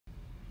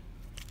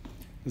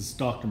This is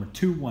stock number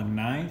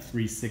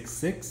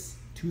 219366,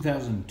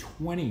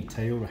 2020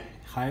 Toyota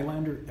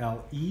Highlander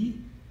LE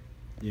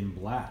in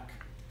black.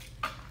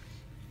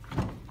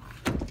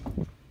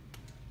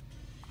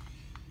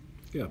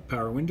 Got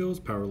power windows,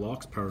 power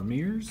locks, power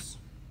mirrors.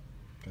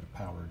 Got a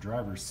power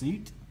driver's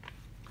seat.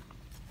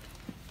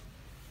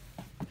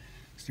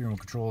 Steering wheel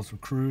controls for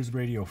cruise,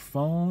 radio,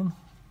 phone.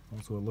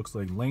 Also it looks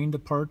like lane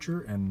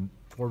departure and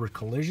forward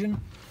collision.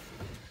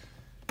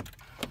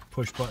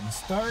 Push button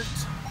start.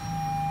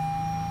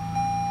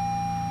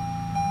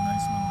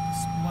 Nice little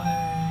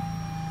display.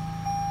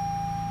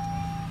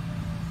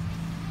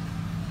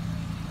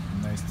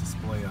 Nice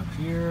display up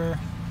here.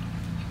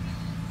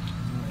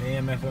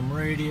 AM FM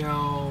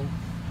radio.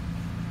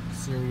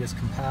 Sirius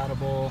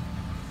compatible.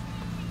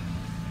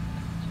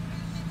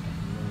 A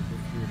little bit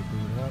here to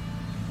boot up.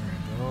 There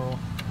you go.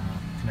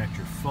 Connect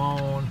your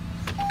phone.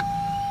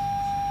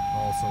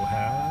 Also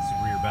has a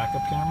rear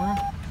backup camera.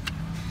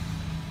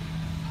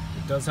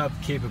 It does have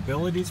the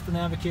capabilities for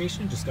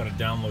navigation, just got to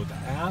download the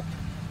app.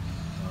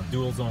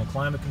 Dual zone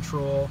climate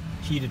control,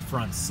 heated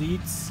front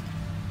seats,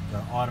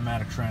 got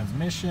automatic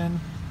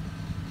transmission,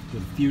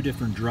 got a few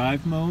different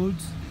drive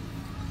modes.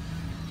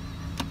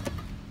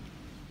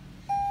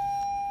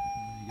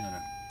 You got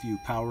a few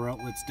power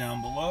outlets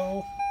down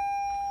below.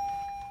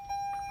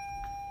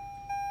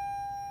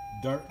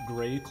 Dark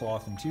gray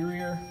cloth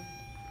interior.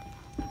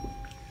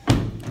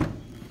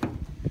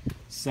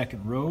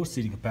 Second row,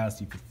 seating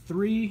capacity for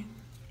 3.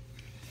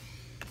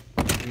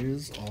 There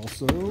is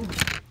also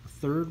a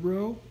third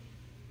row.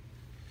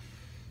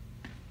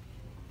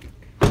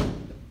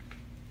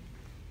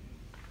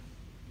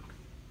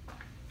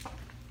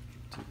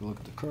 Take a look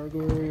at the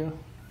cargo area.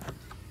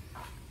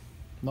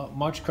 Not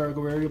much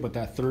cargo area, but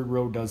that third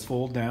row does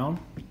fold down.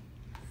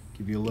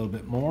 Give you a little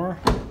bit more.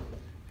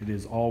 It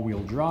is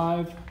all-wheel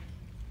drive.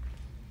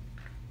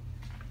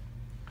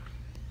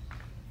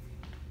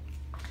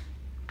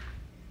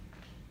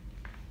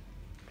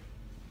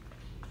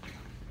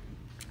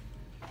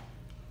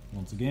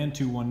 Once again,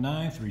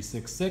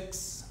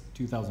 219366,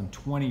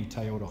 2020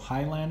 Toyota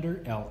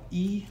Highlander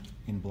LE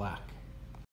in black.